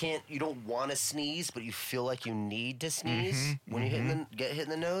you don't want to sneeze, but you feel like you need to sneeze when you get hit in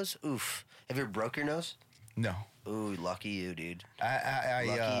the nose. Oof. Have you ever broke your nose? No. Ooh, lucky you, dude. Lucky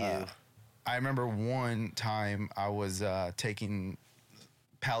you. I remember one time I was taking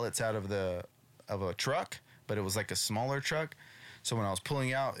pallets out of a truck, but it was like a smaller truck. So when I was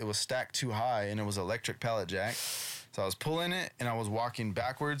pulling out, it was stacked too high, and it was electric pallet jack. So I was pulling it, and I was walking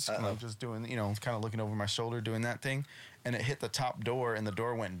backwards, and I was just doing, kind of looking over my shoulder, doing that thing, and it hit the top door, and the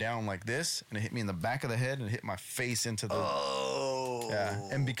door went down like this, and it hit me in the back of the head, and it hit my face into the. Oh. Yeah,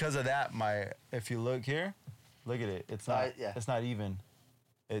 and because of that, if you look here, look at it. It's not. It's not even.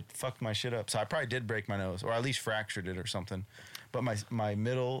 It fucked my shit up. So I probably did break my nose, or at least fractured it or something. But my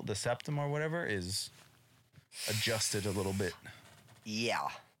middle, the septum or whatever, is adjusted a little bit. Yeah.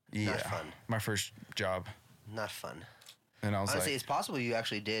 Not fun. My first job. Not fun. And I was honestly, like, it's possible you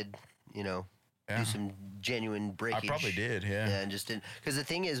actually did, do some genuine breakage. I probably did, yeah. Yeah, and just didn't. Because the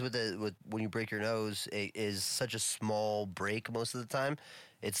thing is, with when you break your nose, it is such a small break most of the time.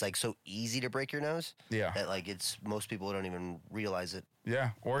 It's like so easy to break your nose. Yeah. That like most people don't even realize it.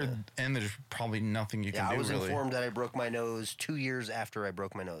 Yeah. And there's probably nothing you can do. I was really. informed that I broke my nose 2 years after I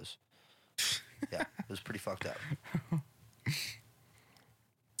broke my nose. Yeah, it was pretty fucked up.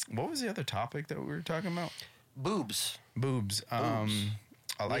 What was the other topic that we were talking about? Boobs. I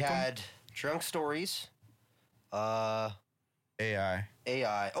like we had drunk stories. AI.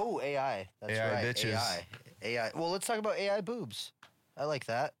 Oh, AI. That's AI right. bitches. AI. Well, let's talk about AI boobs. I like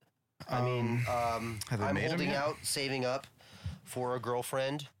that. I'm holding out, saving up for a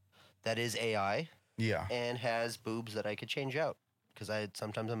girlfriend that is AI. Yeah. And has boobs that I could change out. Because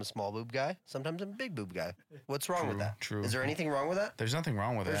sometimes I'm a small boob guy, sometimes I'm a big boob guy. What's wrong with that? True. Is there anything wrong with that? There's nothing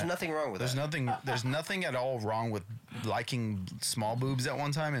wrong with that. There's nothing wrong with that. There's nothing at all wrong with liking small boobs at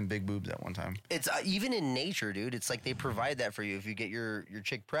one time and big boobs at one time. It's even in nature, dude. It's like they provide that for you. If you get your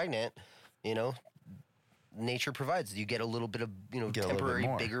chick pregnant, nature provides. You get a little bit of temporary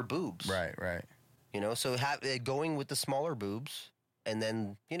bigger boobs. Right. So going with the smaller boobs, and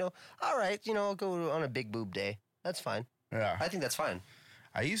then all right, I'll go on a big boob day. That's fine. Yeah. I think that's fine.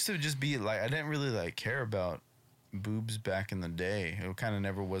 I used to just be like, I didn't really care about boobs back in the day. It kind of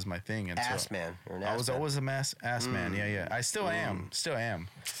never was my thing. And ass man. You're an ass I was man. always a ass man. Yeah. I still am.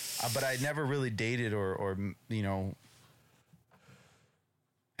 But I never really dated or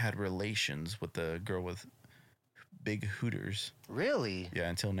had relations with a girl with big hooters. Really? Yeah,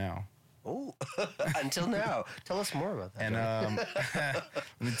 until now. Oh, until now. Tell us more about that. And let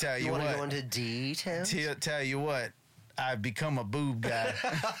me tell you what. Want to go into details? Tell you what. I've become a boob guy.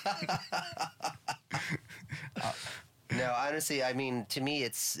 No, honestly, I mean, to me,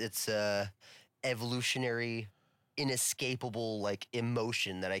 it's evolutionary, inescapable like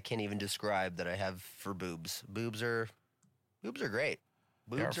emotion that I can't even describe that I have for boobs. Boobs are great.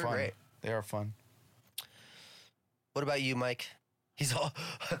 Boobs are great. They are fun. What about you, Mike? He's all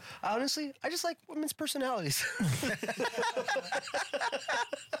honestly, I just like women's personalities.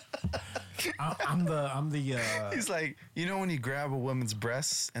 I'm the. He's like, when you grab a woman's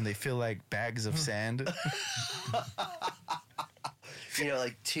breasts and they feel like bags of sand.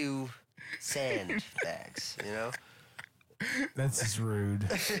 Like 2 sand bags. That's just rude.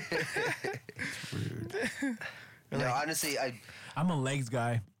 It's rude. No, honestly, I'm a legs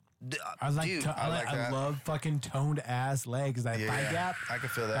guy. I love fucking toned ass legs. That thigh gap. I could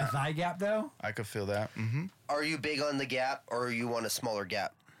feel that. That thigh gap, though. I could feel that. Mm-hmm. Are you big on the gap, or you want a smaller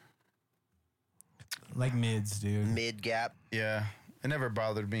gap? Like mids, dude. Mid gap. Yeah, it never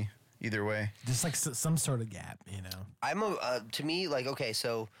bothered me either way. Just like some sort of gap, I'm to me, like, okay,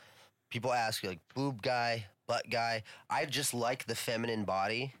 so people ask you, like, boob guy, butt guy. I just like the feminine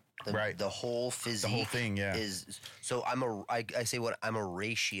body. The whole physique. The whole thing, yeah. So I say I'm a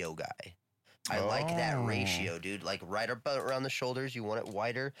ratio guy. I like that ratio, dude. Like right up around the shoulders, you want it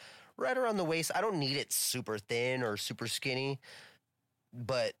wider. Right around the waist, I don't need it super thin or super skinny.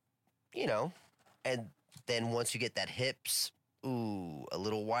 But, and then once you get that hips, a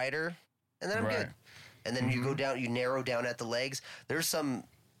little wider, and then I'm good. And then you go down, you narrow down at the legs. There's some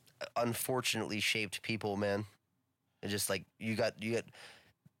unfortunately shaped people, man. It's just like you got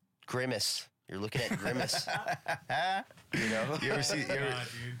Grimace. You're looking at Grimace. You ever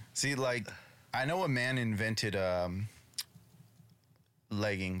see like, I know a man invented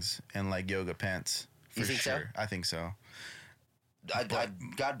leggings and like yoga pants. For you think sure. so? I think so.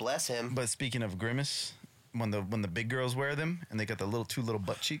 God bless him. But speaking of Grimace, when the big girls wear them and they got the two little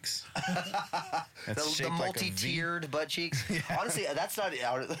butt cheeks. The multi-tiered butt cheeks. Honestly, that's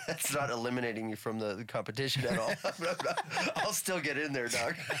not eliminating you from the competition at all. I'll still get in there,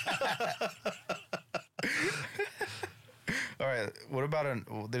 dog. All right. What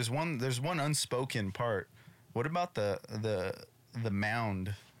about there's one unspoken part. What about the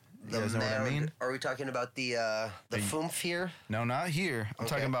mound? You guys know what I mean? Are we talking about the foomph here? No, not here. I'm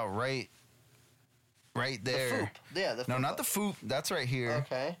talking about right there. The foop. Yeah, the foop. No, not the foop. That's right here.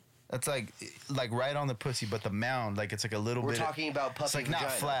 Okay. That's like right on the pussy, but the mound, like it's like a little bit. We're talking about puffy it's like vagina.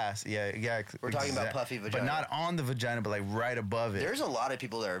 Not flaccid. Yeah. We're talking about puffy vagina. But not on the vagina, but like right above it. There's a lot of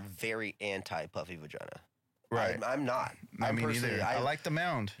people that are very anti-puffy vagina. Right. I'm not. I mean, either. I like the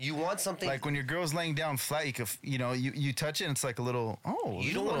mound. You want something like when your girl's laying down flat. You touch it, and it's like a little.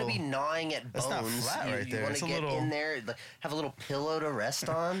 You don't want to be gnawing at bones. That's not flat right there. You want to get in there, have a little pillow to rest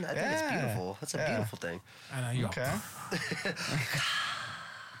on. I think it's beautiful. That's a beautiful thing. I know you. Okay.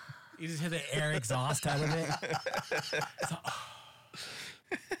 You just hear the air exhaust out of it.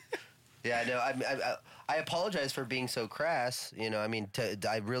 Yeah, no. I apologize for being so crass. I mean,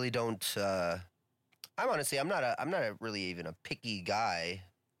 I really don't. I'm not really even a picky guy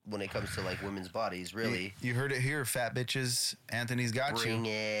when it comes to like women's bodies. Really, you heard it here, fat bitches. Anthony's got Bring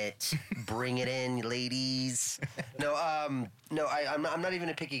it in, ladies. No, I'm not even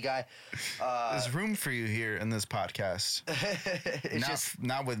a picky guy. There's room for you here in this podcast.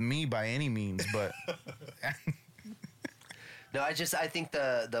 Not with me by any means, but. No, I think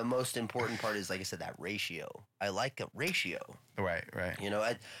the most important part is, like I said, that ratio. I like a ratio. Right.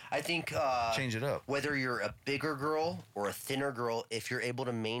 I think change it up. Whether you're a bigger girl or a thinner girl, if you're able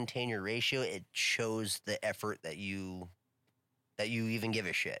to maintain your ratio, it shows the effort that you even give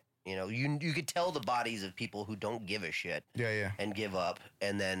a shit. You could tell the bodies of people who don't give a shit. Yeah. And give up,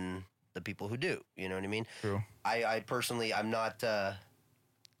 and then the people who do. You know what I mean? True. I personally, I'm not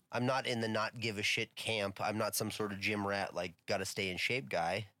in the not give a shit camp. I'm not some sort of gym rat, like, gotta stay in shape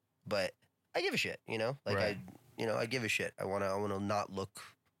guy, but I give a shit, Right. I give a shit. I want to not look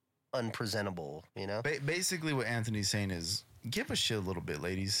unpresentable, Basically what Anthony's saying is give a shit a little bit,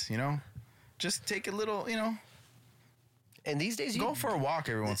 ladies, just take a little, And these days, go for a walk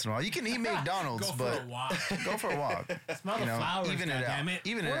every once in a while. You can eat McDonald's, but go for a walk. Smell the flowers, even it out.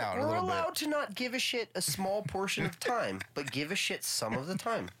 Even it out a little bit. We're allowed to not give a shit a small portion of time, but give a shit some of the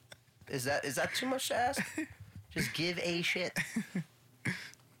time. Is that too much to ask? Just give a shit.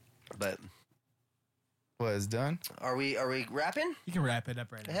 But what is done? Are we wrapping? You can wrap it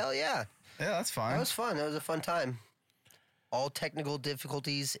up right now. Hell yeah. Yeah, that's fine. That was fun. That was a fun time. All technical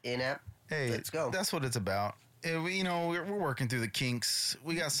difficulties in app. Hey, let's go. That's what it's about. We're working through the kinks.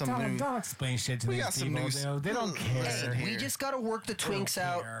 We got some new. Don't explain shit to We these got some people. new. They don't care. Hey, we just got to work the twinks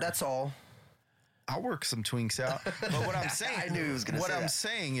out. That's all. I'll work some twinks out. But what I'm saying, I knew he was going to say What I'm that.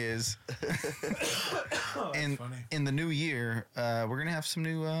 saying is, Funny. in the new year, we're gonna have some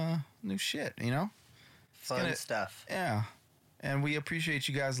new shit. Fun stuff. Yeah, and we appreciate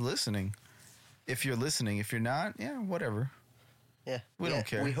you guys listening. If you're listening, if you're not, yeah, whatever. Yeah. We don't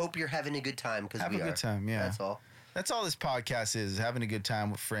care. We hope you're having a good time because Have we a good time. Yeah, That's all. That's all this podcast is: having a good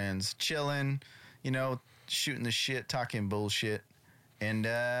time with friends, chilling, shooting the shit, talking bullshit, and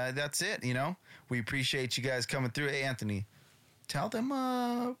that's it. We appreciate you guys coming through. Hey, Anthony, tell them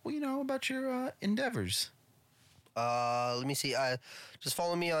about your endeavors. Let me see. Just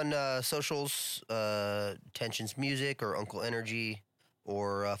follow me on socials, Tensions Music or Uncle Energy,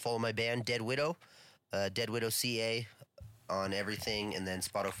 or follow my band Dead Widow, Dead Widow CA on everything, and then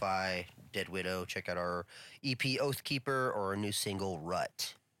Spotify, Dead Widow. Check out our EP Oathkeeper or our new single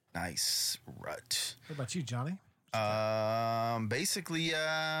Rut. Nice, Rut. What about you, Johnny? Basically,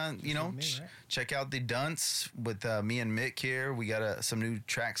 right? check out Thee Dunce with me and Mick here. We got some new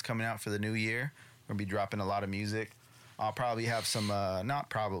tracks coming out for the new year. We're gonna be dropping a lot of music. I'll probably have some, not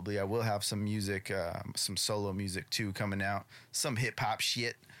probably, I will have some music, some solo music too coming out. Some hip hop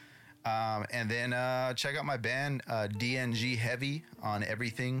shit. And then check out my band, DNG Heavy, on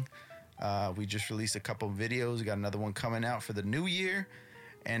everything. We just released a couple of videos. We got another one coming out for the new year.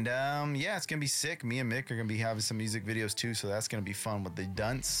 And it's gonna be sick. Me and Mick are gonna be having some music videos too, so that's gonna be fun with Thee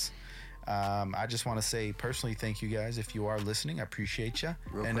Dunce. I just want to say personally, thank you guys. If you are listening, I appreciate you.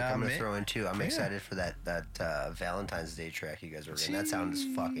 Real quick, I'm gonna throw in too. I'm excited for that Valentine's Day track you guys were in. That sounds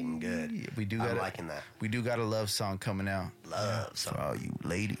fucking good. I'm liking that. We do got a love song coming out. Love song For all you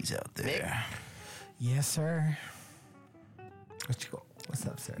ladies out there. Mick? Yes, sir. Let's go. What's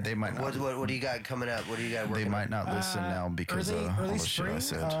up, sir? They might not. What do you got coming up? What do you got working They might not listen now because early, of all early the shit I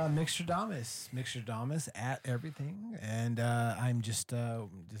spring, said. Mickstradamus at everything, and I'm just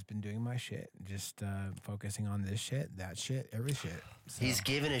been doing my shit, just focusing on this shit, that shit, every shit. So, He's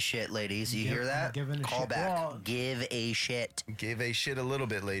giving a shit, ladies. You hear that? giving a Call shit. back. Well, Give a shit. Give a shit a little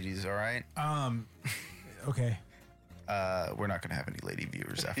bit, ladies. All right. okay. We're not gonna have any lady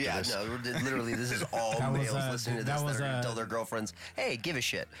viewers after Yeah, this. no, literally, this is all That was, males listening to that this was, that are gonna tell their girlfriends, hey, give a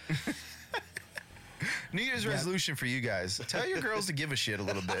shit. New Year's resolution for you guys: tell your girls to give a shit a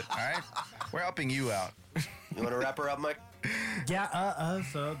little bit. All right, we're helping you out. You want to wrap her up, Mike? Yeah,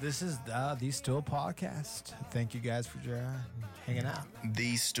 so this is the Thee Stool Podcast. Thank you guys for hanging out.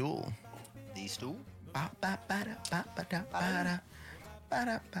 Thee Stool. Thee Stool?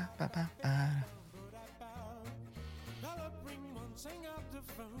 Sing out the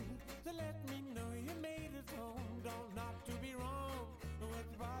phone.